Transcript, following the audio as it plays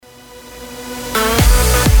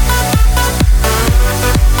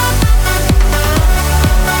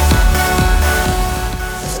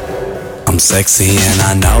sexy and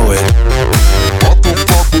I know it.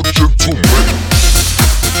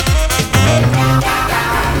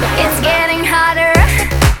 It's getting hotter.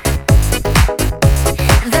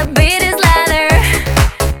 The beat is louder.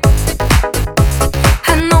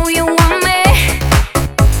 I know you want me,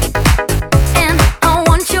 and I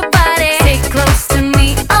want your body. Stay close to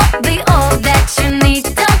me, I'll be all that you need.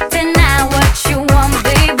 Don't deny what you want,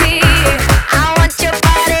 baby. I want your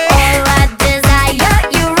body, all I desire.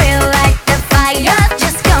 You real like the fire.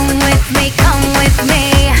 Just come with me, come with me.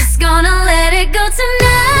 Just gonna let it go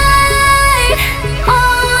tonight.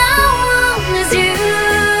 All I want is you.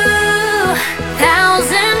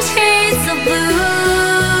 Thousand shades of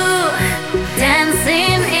blue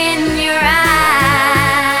dancing in your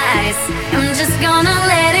eyes. I'm just gonna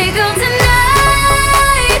let it go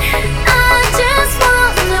tonight. I just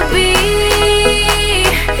wanna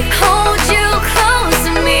hold you close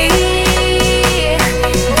to me,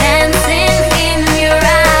 dancing in your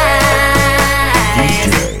eyes.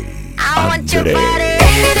 I want your body.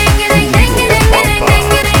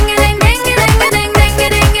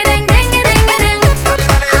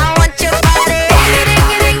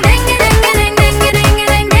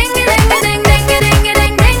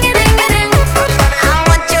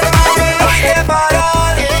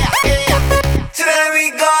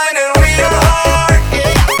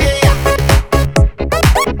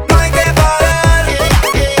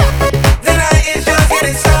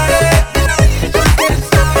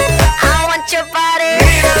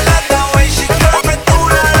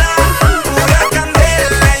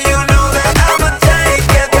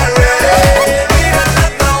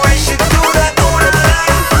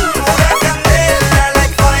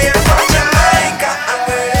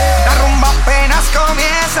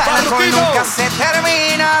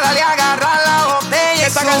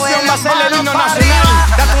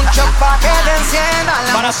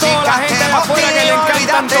 Para toda la gente de afuera que le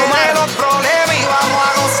encantan tomar los problemas y vamos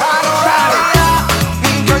a gozarlo.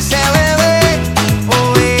 Y hoy se bebe,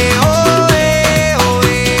 oe, oe,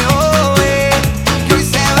 oe, oe. Y hoy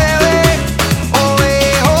se bebe, oe,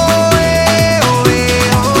 oe, oe,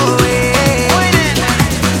 oe.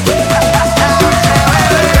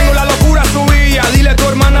 Tengo la locura subida, dile a tu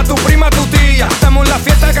hermana, a tu prima, a tu tía. Estamos en la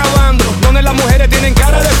fiesta acabando, donde las mujeres tienen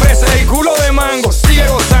cara de fresa y culo de mango. Sigue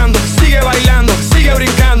gozando, sigue bailando, sigue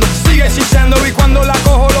brincando, sigue chichando. Y cuando la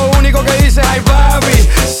cojo lo único que dice es ay papi.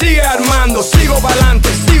 Sigue armando, sigo pa'lante,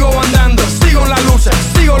 sigo andando, sigo en la lucha,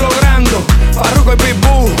 sigo logrando. Farruko y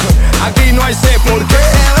Pitbull, aquí no hay sé por qué.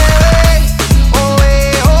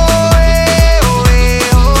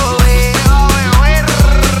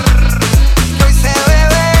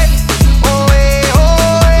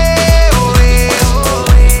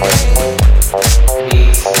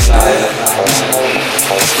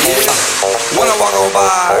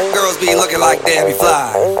 Looking like Debbie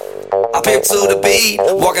Fly. I pimp to the beat,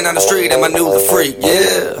 walking down the street and my new the freak,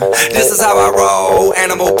 yeah. This is how I roll,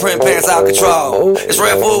 animal print pants out control. It's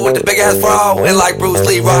Red Bull with the big ass bra, and like Bruce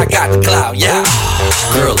Lee, I got the clout, yeah.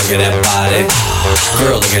 Girl, look at that body.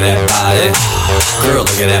 Girl, look at that body. Girl,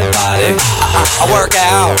 look at that body. I work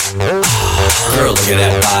out. Girl, look at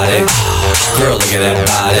that body. Girl, look at that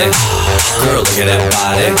body. Girl, look at that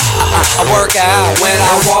body. I work out when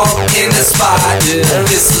I walk in the spot.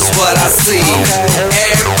 This is what I see.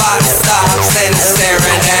 Everybody stops and is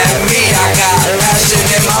staring at me. I got passion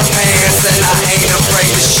in my pants and I ain't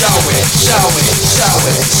afraid to show it. Show it, show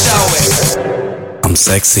it, show it. I'm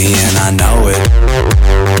sexy and I know it.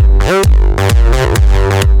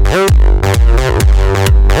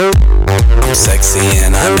 I'm sexy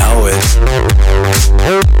and I know it.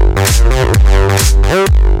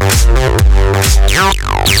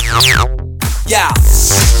 Yeah,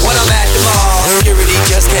 when I'm at the mall, security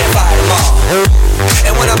just can't fight them all.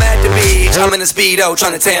 And when I'm at the beach, I'm in a Speedo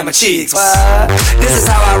trying to tan my cheeks. What? This is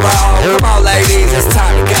how I roll. Come on, ladies, it's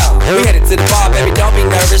time to go. We headed to the bar, baby, don't be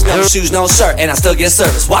nervous. No shoes, no shirt, and I still get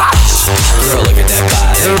service. Watch. Girl, look at that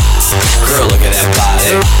body. Girl, look at that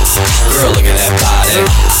body. Girl, look at that body.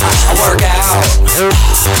 I work out.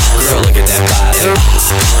 Girl, look at that body.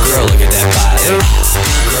 Girl, look at that body.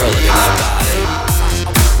 Girl, look at that body.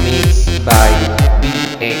 Mixed by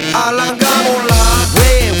BA. 알랑가 몰라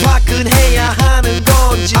왜 화끈해야 하는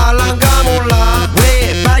건지 알랑가 몰라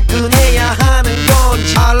왜 발끈해야 하는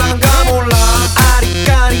건지 알랑가 몰라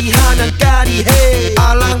아리까리하면 까리해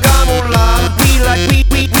알랑가 몰라 We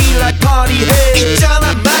like party 해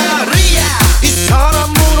있잖아 마리아 이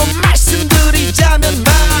사람으로 말씀드리자면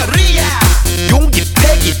마리아 용기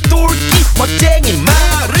패기 똘끼 멋쟁이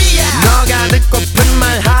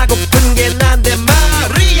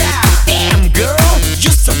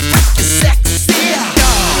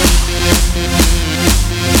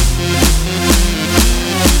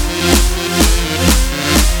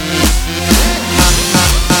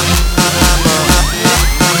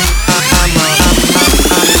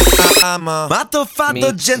I'm a motherfucker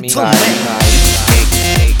Mix gentleman. I'm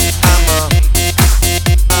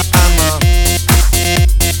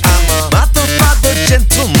a motherfucker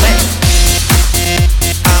gentleman.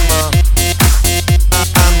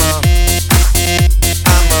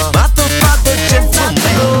 I'm a motherfucker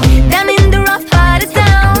gentleman. Down in the rough part of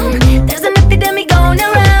town, there's an epidemic going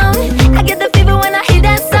around. I get the fever when I hear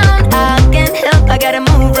that sound. I can't help, I gotta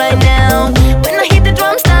move right now. When I hear the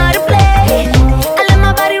drums start to play, I let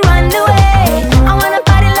my body run away. I wanna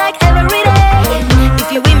party like every day.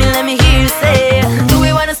 If you with me, let me hear you say, do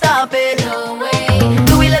we wanna stop it? No way.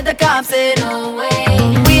 Do we let the cops in? No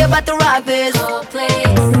way. We about to rock this whole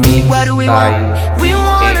place. What do we want? We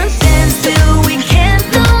wanna dance till we can't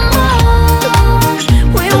no more.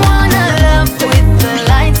 We wanna love with the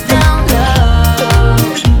lights down low.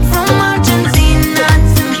 From Argentina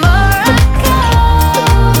to Morocco,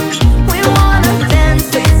 we wanna dance,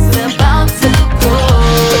 it's about to go.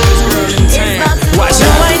 It's about to go.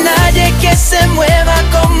 No hay nadie que se mueva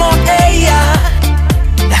como ella.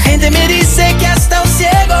 La gente me dice que hasta un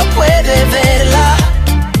ciego puede verla.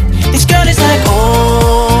 This girl is like,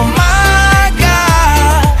 oh my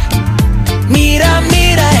God. Mira,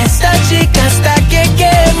 mira, esta chica hasta que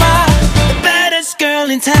quema. The baddest girl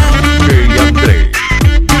in town. André,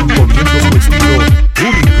 poniendo su estilo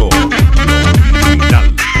único, original.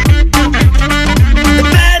 The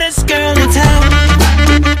baddest girl in town.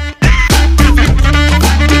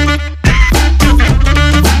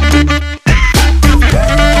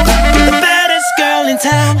 The baddest girl in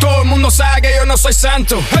town. Todo el mundo sabe que yo no soy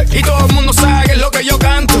santo, y todo el mundo sabe que es lo que yo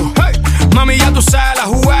canto. Mami, ya tú sabes la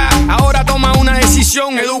jugada, ahora toma una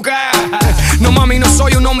decisión educada. No, mami, no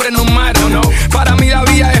soy un hombre normal, no. Para mí la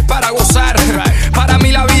vida es para gozar, para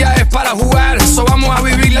mí la vida es para jugar. So vamos a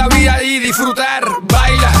vivir la vida y disfrutar.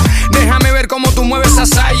 Baila, déjame ver cómo tú mueves esa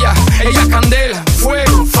saya. Ella es candela,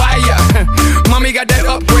 fuego, falla. Mami got that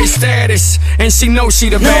upgrade status, and she knows she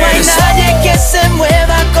the No hay baddest. nadie que se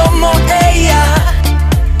mueva como ella.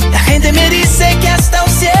 La gente me dice que hasta un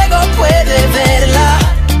ciego puede verla.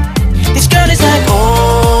 This girl is like,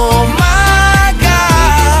 oh my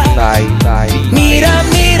God. Mira,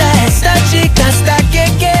 mira, esta chica hasta que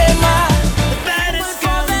quema. The baddest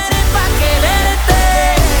girl in town.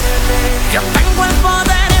 Yo tengo el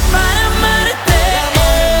poder para amarte,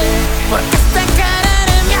 porque este querer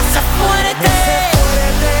me hace fuerte,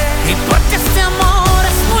 y porque este amor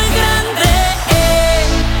es muy grande.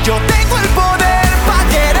 Yo tengo el poder para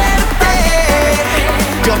quererte.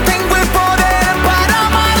 Yo tengo el poder para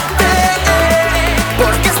amarte,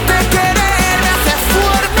 porque este querer me hace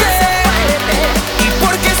fuerte, y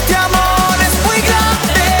porque este amor es muy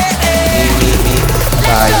grande.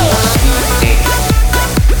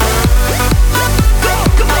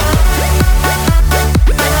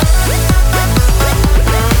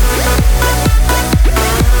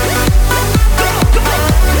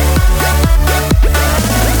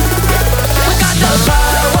 We got the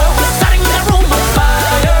power, we're setting the room on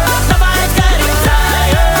fire. Nobody's getting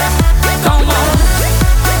tired. Come on.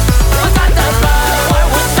 We got the power,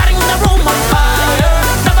 we're setting the room on fire.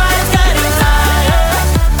 Nobody's getting tired.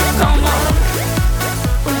 Come on.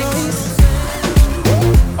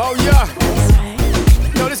 Oh yeah,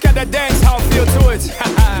 yo, this got that dance hall feel to it.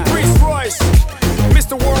 Reese Royce,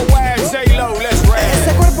 Mr. Worldwide, J-Lo, let's Ese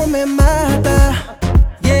rap. cuerpo me mata,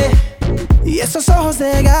 yeah. Y esos ojos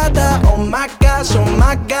de gata, oh my gosh, oh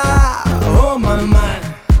my god, oh my man.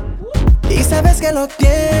 Y sabes que lo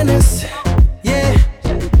tienes, yeah.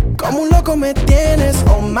 Como un loco me tienes,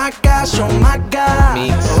 oh my gosh, oh my god,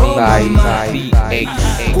 oh my man.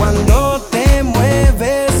 Cuando te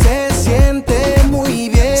mueves se siente muy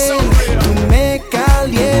bien. Tú me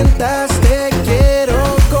calientas, te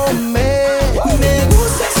quiero comer. Me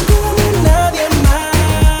gustas como nadie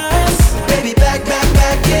más. Baby, back, back,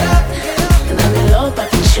 back it up. Dámelo,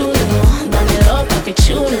 papi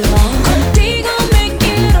chulo. Contigo me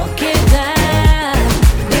quiero quedar.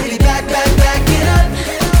 Baby, back, back, back it up.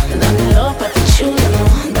 Dámelo, papi chulo.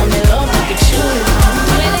 Tú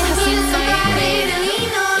me dejas sin aire y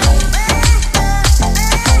no.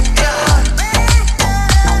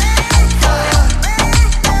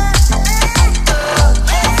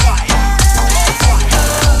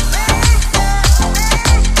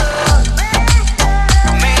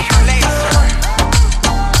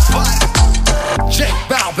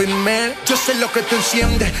 Man, yo sé lo que te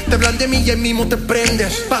enciende. Te hablan de mí y ahí mismo te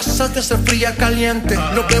prendes. Pasas de ser fría a caliente.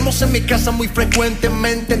 Nos vemos en mi casa muy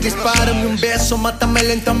frecuentemente. Dispárame un beso, mátame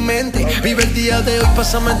lentamente. Vive el día de hoy,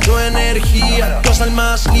 pásame tu energía. Dos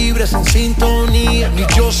almas libres en sintonía. Ni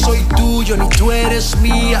yo soy tuyo, ni tú eres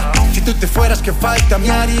mía. Si tú te fueras, ¿qué falta me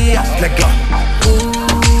harías? Let go.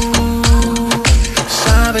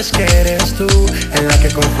 sabes que eres tú, en la que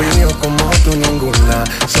confío como tú ninguna.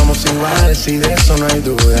 Somos iguales y de eso no hay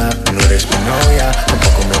duda. No eres mi novia,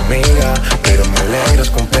 tampoco mi amiga, pero me alegras,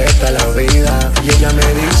 completa la vida. Y ella me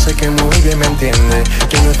dice que muy bien me entiende,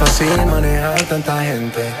 que no es fácil manejar tanta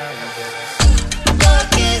gente.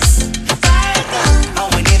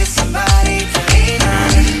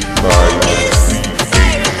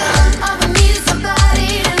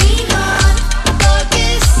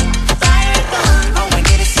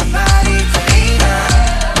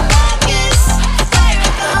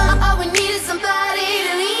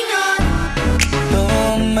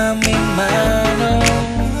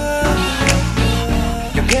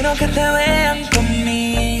 Que te vean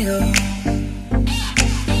conmigo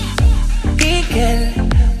y que el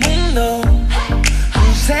mundo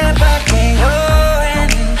sepa que yo en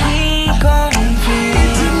ti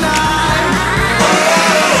confío.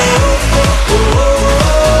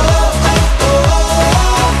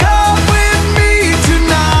 Come with me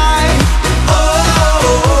tonight.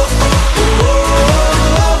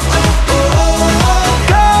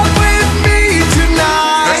 Come with me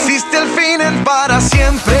tonight. No existe el fin, es para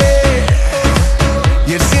siempre.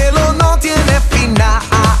 Y el cielo no tiene final.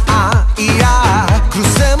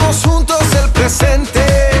 Crucemos juntos el presente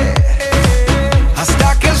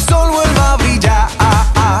hasta que el sol vuelva a brillar.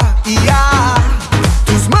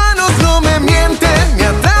 Tus manos no me mienten, me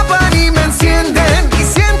atrapan y me encienden, y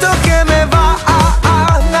siento que me va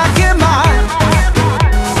a quemar.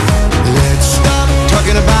 Let's stop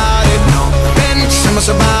talking about it. No, pensemos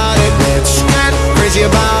about it. Let's get crazy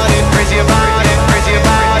about it. Crazy about it. Crazy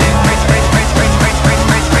about it.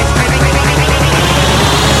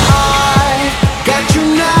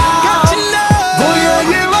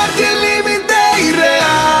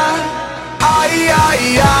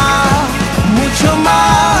 Mucho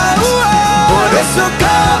más, por eso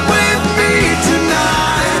come with me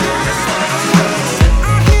tonight. I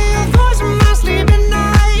hear a voice in my sleep at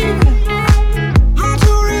night. Hard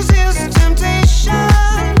to resist temptation,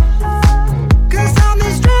 'cause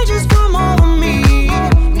something strange has come over me.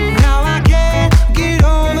 Now I can't get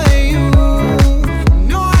over you.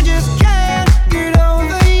 No, I just can't get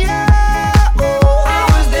over you. I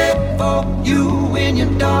was there for you in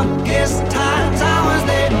your darkest times. I was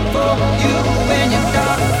there for you in your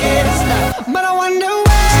darkest night. But I wonder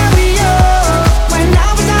where we are when I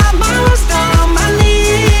was at my worst, down on my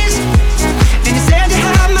knees. And you said you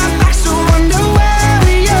had my back, so I wonder where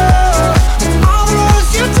we are. All the roads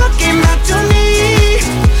you took came back to me.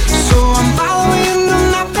 So I'm following the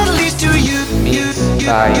map that leads to you.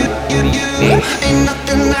 Ain't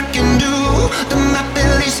nothing I can do. The map that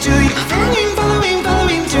leads to you.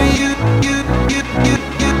 Following to you.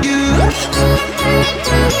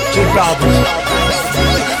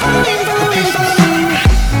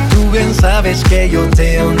 Tú bien sabes que yo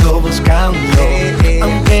te ando buscando,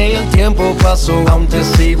 aunque el tiempo pasó, aún te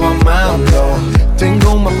sigo amando.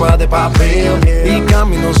 Tengo un mapa de papel y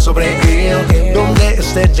camino sobre él. Donde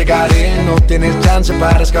estés llegaré, no tienes chance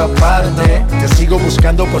para escaparte. Te sigo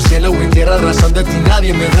buscando por cielo y tierra, razón de ti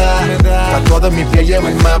nadie me da. Tatuado en mi piel llevo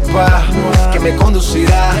el mapa que me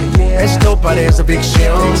conducirá. Esto parece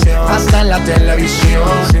ficción, hasta en la televisión.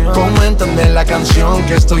 ¿Cómo entender la canción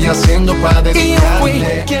que estoy haciendo para dedicarte? Y yo fui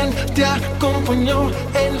quien te acompañó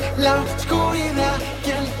en la oscuridad,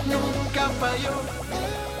 quien nunca falló.